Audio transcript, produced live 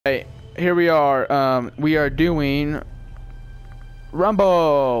Hey, here we are. We are doing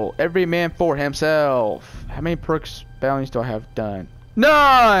Rumble. Every man for himself. How many perks bounties do I have done?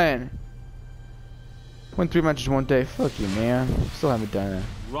 None! Win 3 matches one day. Fuck you, man. Still haven't done it.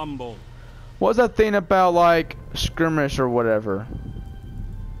 Rumble. What was that thing about, like, skirmish or whatever?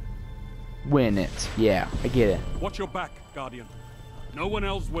 Win it. Yeah, I get it. Watch your back, Guardian. No one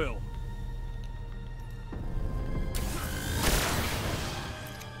else will.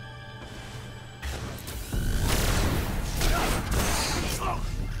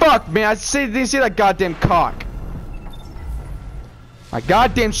 Fuck, man. Did you see that goddamn cock? My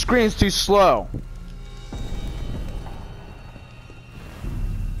goddamn screen's too slow.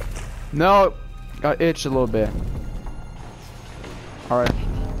 No, got itched a little bit. Alright,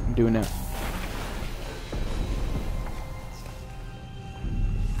 I'm doing it.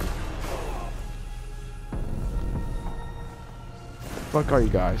 Fuck are you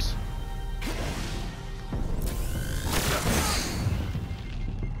guys?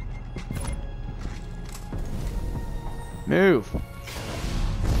 Move.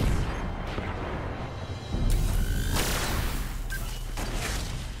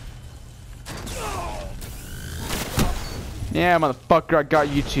 Yeah, motherfucker, I got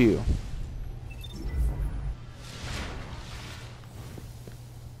you too.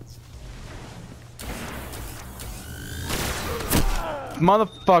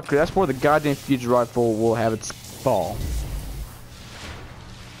 Motherfucker, that's where the goddamn fusion rifle will have its fall.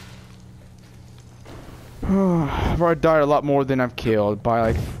 I've already died a lot more than I've killed by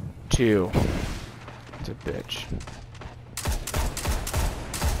like 2. It's a bitch.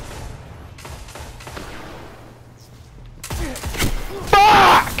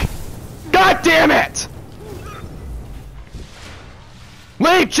 Fuck! God damn it!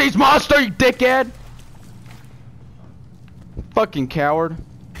 Leave, cheese monster, you dickhead! Fucking coward.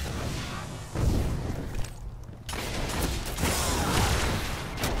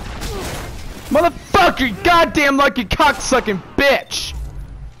 Motherfucker, you goddamn lucky cocksucking bitch!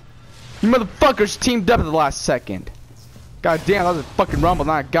 You motherfuckers teamed up at the last second. Goddamn, that was a fucking rumble,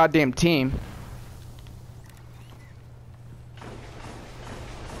 not a goddamn team.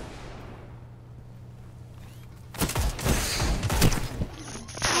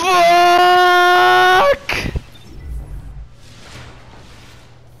 Fuck!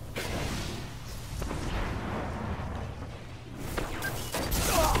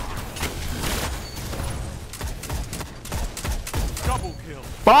 Double kill.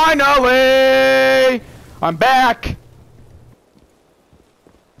 Finally! I'm back!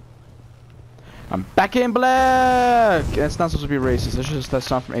 I'm back in black! That's not supposed to be racist, it's just that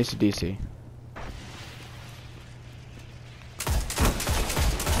song from AC/DC.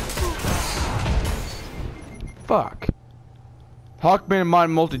 Fuck. Hawkman and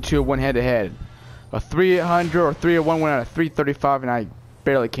mine multi-2 went head to head. A 300 or 301 went out of 335 and I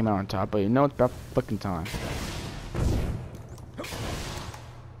barely came out on top, but you know it's about fucking time.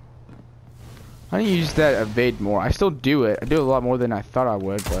 I need to use that evade more. I still do it. I do it a lot more than I thought I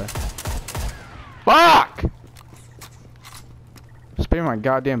would, but... Fuck! Spamming my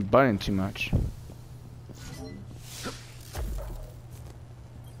goddamn button too much.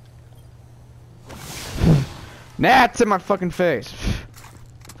 Gnats in my fucking face.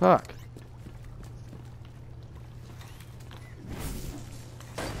 Fuck.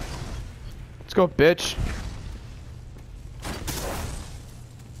 Let's go, bitch.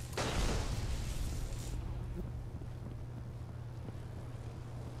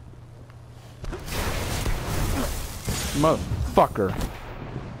 Motherfucker.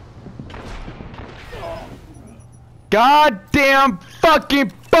 Goddamn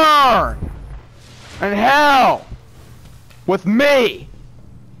fucking burn! And hell! With me!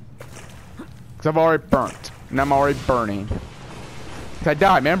 Cause I've already burnt. And I'm already burning. Cause I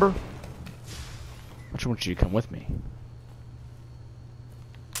died, remember? I just want you to come with me.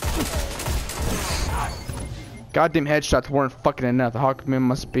 Goddamn headshots weren't fucking enough. The Hawkman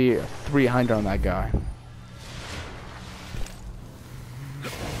must be 300 on that guy.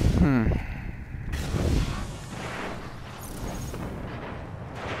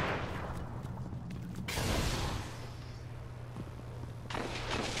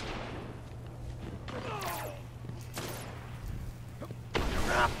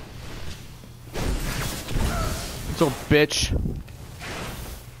 So bitch.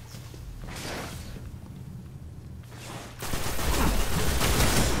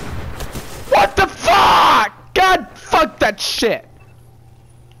 What the fuck? God, fuck that shit.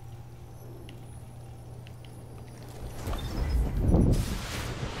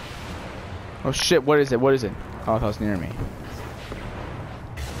 Oh shit, what is it? What is it? Oh, I thought it was near me.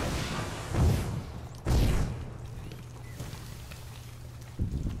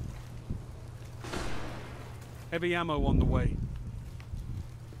 Heavy ammo on the way.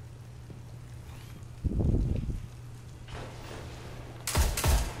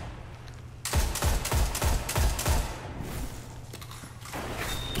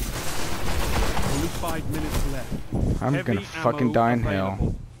 Only 5 minutes left. I'm Heavy gonna fucking ammo die in available.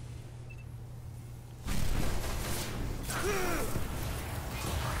 hell.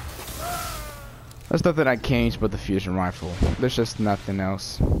 There's nothing I can't use but the fusion rifle. There's just nothing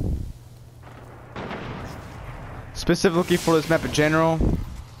else. Specifically for this map in general,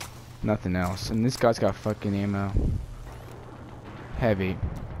 nothing else. And this guy's got fucking ammo. Heavy.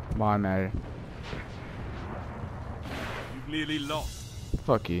 Why matter? You've nearly lost.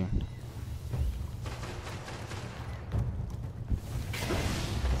 Fuck you.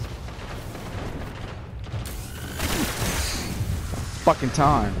 Fucking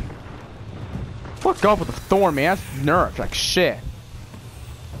time. Fuck off with the thorn, man. That's nerfed like shit.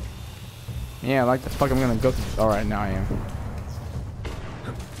 Yeah, like the fuck I'm gonna go through. Alright, now I am.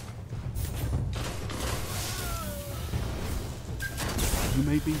 You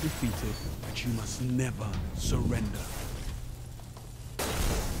may be defeated, but you must never surrender.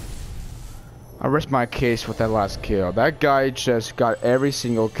 I rest my case with that last kill. That guy just got every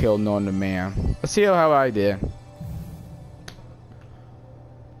single kill known to man. Let's see how I did.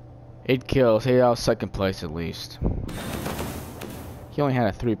 8 kills, 8 out of second place at least. He only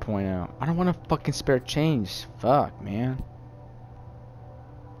had a 3.0. I don't want to fucking spare change. Fuck, man.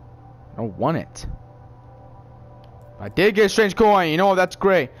 I don't want it. I did get a strange coin. You know what? That's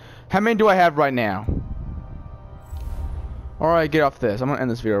great. How many do I have right now? Alright, get off this. I'm gonna end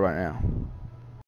this video right now.